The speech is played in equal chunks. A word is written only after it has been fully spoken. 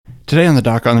Today on the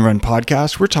Doc on the Run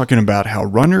podcast, we're talking about how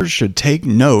runners should take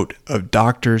note of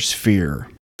doctors' fear.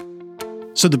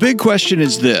 So the big question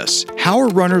is this: how are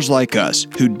runners like us,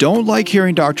 who don't like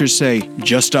hearing doctors say,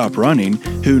 just stop running,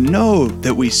 who know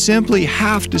that we simply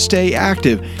have to stay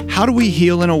active, how do we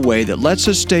heal in a way that lets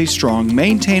us stay strong,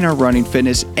 maintain our running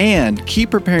fitness, and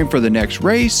keep preparing for the next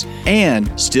race,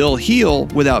 and still heal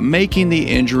without making the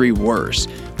injury worse?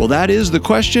 Well, that is the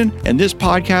question, and this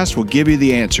podcast will give you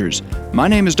the answers. My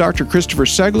name is Dr. Christopher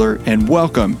Segler, and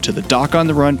welcome to the Doc on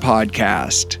the Run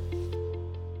podcast.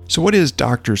 So what is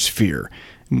doctor's fear?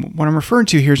 What I'm referring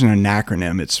to here is an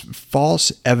acronym. It's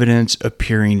false evidence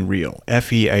appearing real,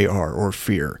 FEAR, or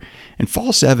fear. And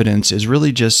false evidence is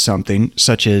really just something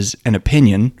such as an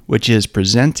opinion, which is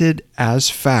presented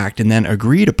as fact and then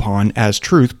agreed upon as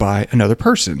truth by another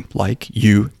person, like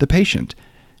you, the patient.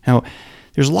 Now,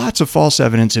 there's lots of false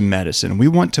evidence in medicine. We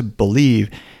want to believe,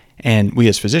 and we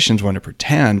as physicians want to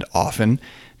pretend often,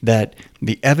 that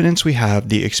the evidence we have,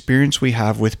 the experience we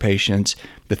have with patients,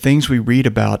 the things we read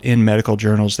about in medical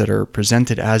journals that are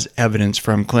presented as evidence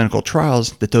from clinical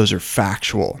trials, that those are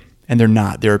factual. And they're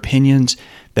not. They're opinions,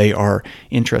 they are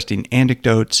interesting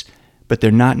anecdotes, but they're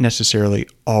not necessarily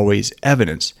always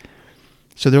evidence.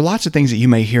 So there are lots of things that you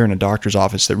may hear in a doctor's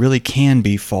office that really can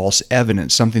be false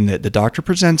evidence, something that the doctor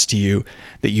presents to you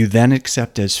that you then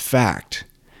accept as fact.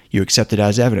 You accept it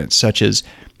as evidence, such as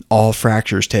all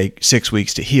fractures take 6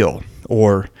 weeks to heal,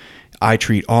 or I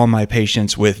treat all my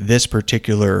patients with this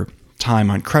particular time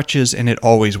on crutches and it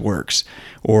always works,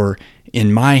 or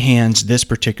in my hands, this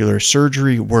particular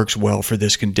surgery works well for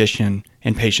this condition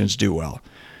and patients do well,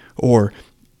 or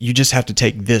you just have to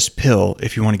take this pill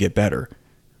if you want to get better,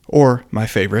 or my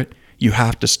favorite, you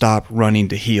have to stop running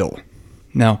to heal.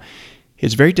 Now,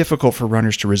 it's very difficult for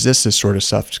runners to resist this sort of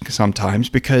stuff sometimes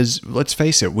because, let's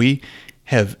face it, we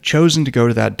have chosen to go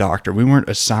to that doctor. We weren't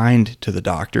assigned to the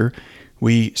doctor.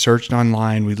 We searched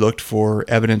online. We looked for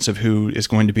evidence of who is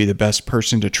going to be the best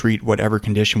person to treat whatever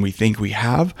condition we think we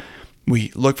have.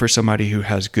 We look for somebody who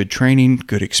has good training,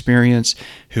 good experience,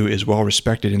 who is well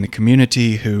respected in the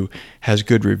community, who has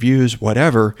good reviews,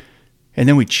 whatever, and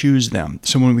then we choose them.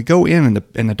 So when we go in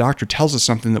and the doctor tells us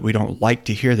something that we don't like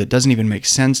to hear, that doesn't even make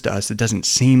sense to us, it doesn't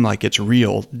seem like it's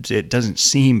real, it doesn't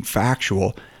seem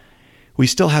factual, we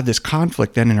still have this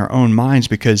conflict then in our own minds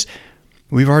because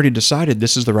we've already decided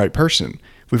this is the right person.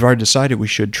 We've already decided we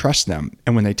should trust them.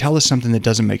 And when they tell us something that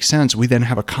doesn't make sense, we then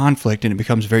have a conflict and it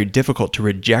becomes very difficult to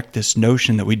reject this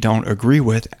notion that we don't agree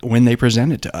with when they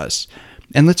present it to us.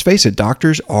 And let's face it,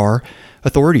 doctors are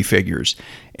authority figures,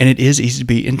 and it is easy to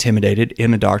be intimidated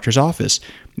in a doctor's office.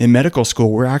 In medical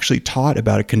school, we're actually taught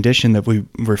about a condition that we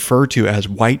refer to as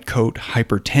white coat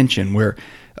hypertension, where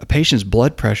a patient's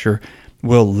blood pressure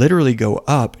will literally go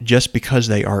up just because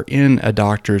they are in a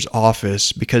doctor's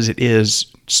office, because it is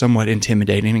somewhat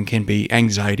intimidating and can be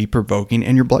anxiety provoking,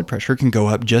 and your blood pressure can go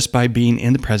up just by being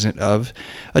in the presence of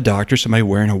a doctor, somebody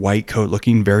wearing a white coat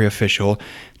looking very official,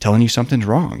 telling you something's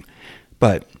wrong.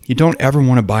 But you don't ever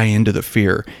want to buy into the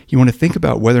fear. You want to think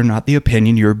about whether or not the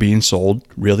opinion you're being sold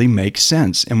really makes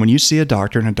sense. And when you see a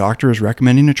doctor and a doctor is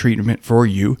recommending a treatment for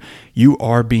you, you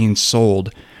are being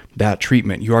sold that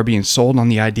treatment. You are being sold on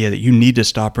the idea that you need to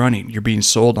stop running. You're being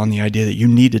sold on the idea that you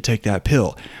need to take that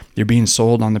pill. You're being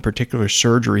sold on the particular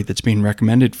surgery that's being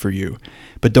recommended for you.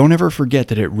 But don't ever forget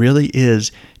that it really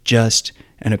is just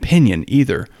an opinion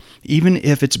either. Even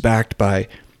if it's backed by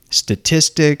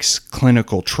statistics,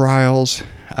 clinical trials,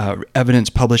 evidence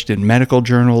published in medical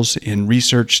journals, in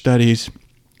research studies,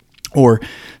 or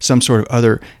some sort of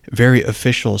other very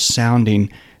official sounding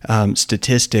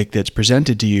statistic that's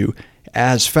presented to you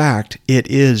as fact, it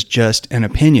is just an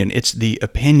opinion. It's the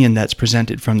opinion that's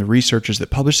presented from the researchers that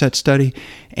published that study,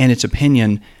 and it's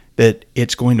opinion that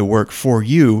it's going to work for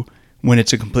you when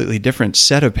it's a completely different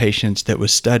set of patients that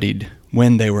was studied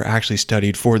when they were actually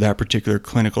studied for that particular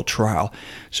clinical trial.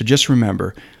 So just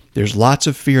remember, there's lots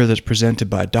of fear that's presented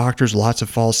by doctors, lots of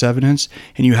false evidence,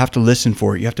 and you have to listen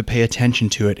for it. You have to pay attention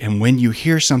to it. And when you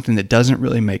hear something that doesn't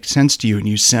really make sense to you and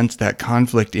you sense that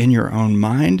conflict in your own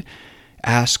mind,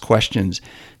 ask questions.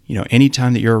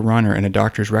 Anytime that you're a runner and a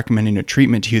doctor is recommending a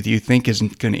treatment to you that you think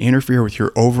isn't going to interfere with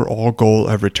your overall goal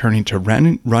of returning to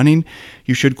running,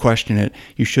 you should question it.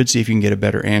 You should see if you can get a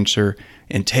better answer,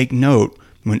 and take note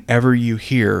whenever you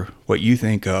hear what you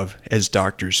think of as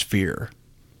doctor's fear.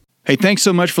 Hey, thanks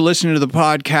so much for listening to the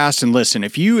podcast. And listen,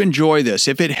 if you enjoy this,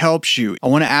 if it helps you, I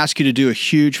want to ask you to do a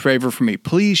huge favor for me.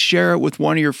 Please share it with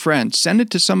one of your friends. Send it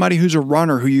to somebody who's a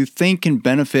runner who you think can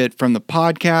benefit from the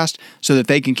podcast so that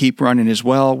they can keep running as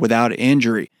well without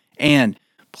injury. And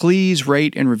please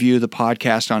rate and review the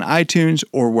podcast on iTunes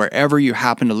or wherever you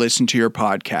happen to listen to your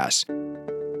podcasts.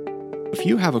 If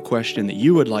you have a question that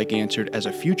you would like answered as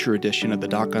a future edition of the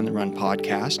Doc on the Run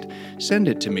podcast, send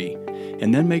it to me,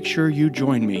 and then make sure you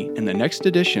join me in the next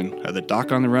edition of the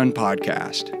Doc on the Run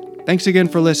podcast. Thanks again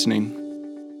for listening.